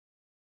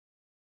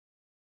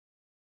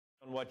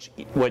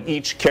what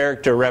each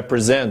character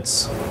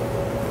represents,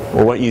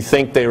 or what you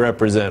think they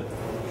represent.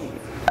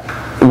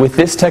 With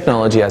this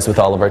technology, as with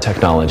all of our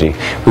technology,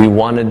 we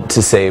wanted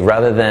to say,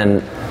 rather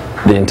than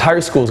the entire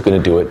school is going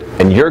to do it,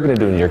 and you're going to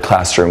do it in your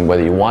classroom,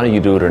 whether you want to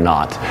do it or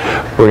not,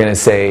 we're going to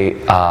say,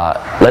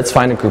 let's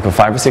find a group of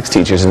 5 or 6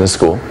 teachers in the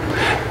school,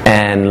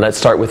 and let's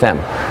start with them.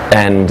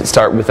 And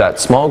start with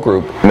that small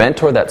group,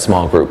 mentor that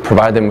small group,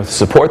 provide them with the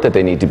support that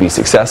they need to be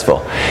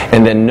successful.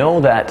 And then know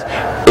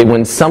that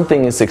when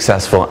something is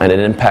successful and it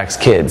impacts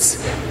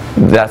kids,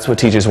 that's what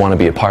teachers want to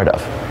be a part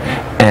of.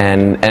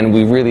 And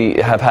we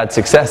really have had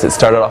success. It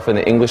started off in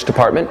the English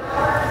department.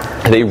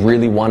 They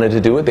really wanted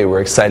to do it. They were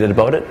excited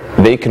about it.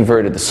 They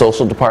converted the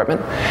social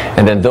department,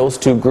 and then those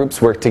two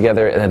groups worked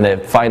together, and the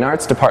fine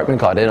arts department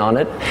got in on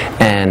it,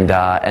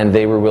 and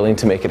they were willing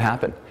to make it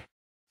happen.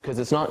 Because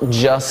it's not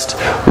just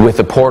with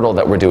the portal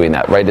that we're doing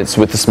that, right? It's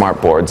with the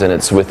smart boards, and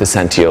it's with the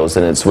Sentios,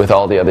 and it's with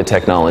all the other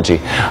technology.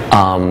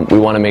 We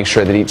want to make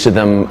sure that each of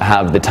them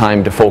have the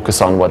time to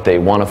focus on what they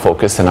want to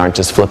focus and aren't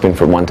just flipping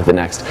from one to the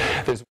next.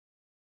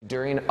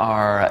 During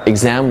our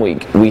exam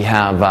week, we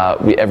have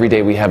every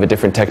day we have a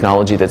different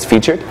technology that's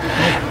featured,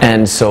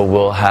 and so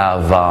we'll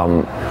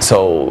have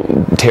so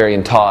Terry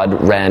and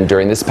Todd ran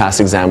during this past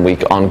exam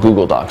week on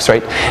Google Docs,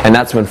 right? And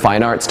that's when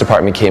Fine Arts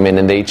Department came in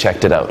and they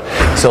checked it out.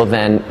 So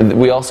then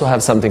we also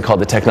have something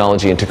called the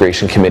Technology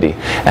Integration Committee,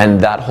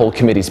 and that whole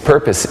committee's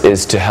purpose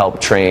is to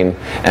help train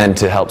and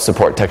to help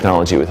support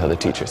technology with other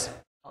teachers.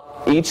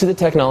 Each of the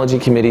technology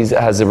committees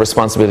has a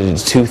responsibility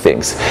to 2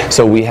 things.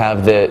 So we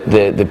have the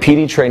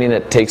PD training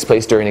that takes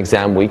place during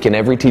exam week, and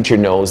every teacher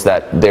knows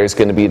that there's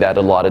going to be that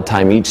allotted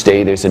time each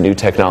day. There's a new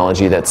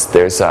technology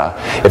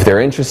if they're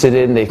interested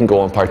in, they can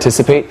go and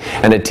participate.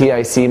 And the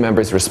TIC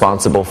member is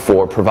responsible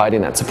for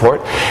providing that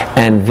support.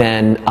 And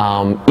then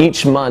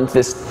each month,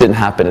 this didn't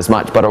happen as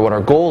much, but what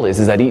our goal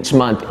is that each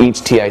month,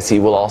 each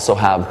TIC will also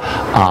have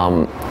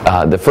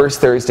the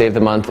first Thursday of the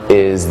month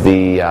is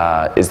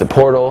the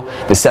portal.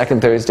 The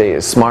second Thursday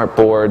is smart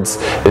boards.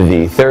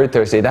 The third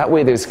Thursday, that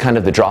way there's kind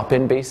of the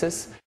drop-in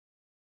basis.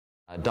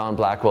 Don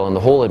Blackwell and the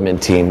whole admin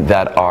team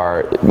that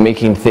are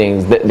making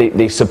things,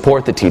 they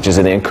support the teachers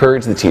and they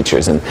encourage the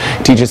teachers, and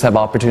teachers have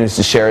opportunities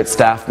to share at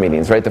staff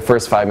meetings, right? The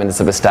first 5 minutes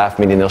of a staff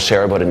meeting, they'll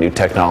share about a new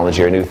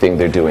technology or a new thing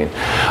they're doing.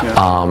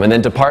 Yeah. And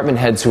then department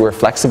heads who are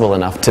flexible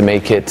enough to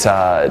make it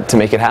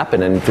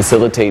happen and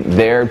facilitate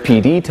their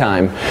PD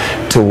time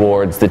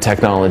towards the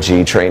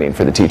technology training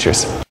for the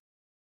teachers.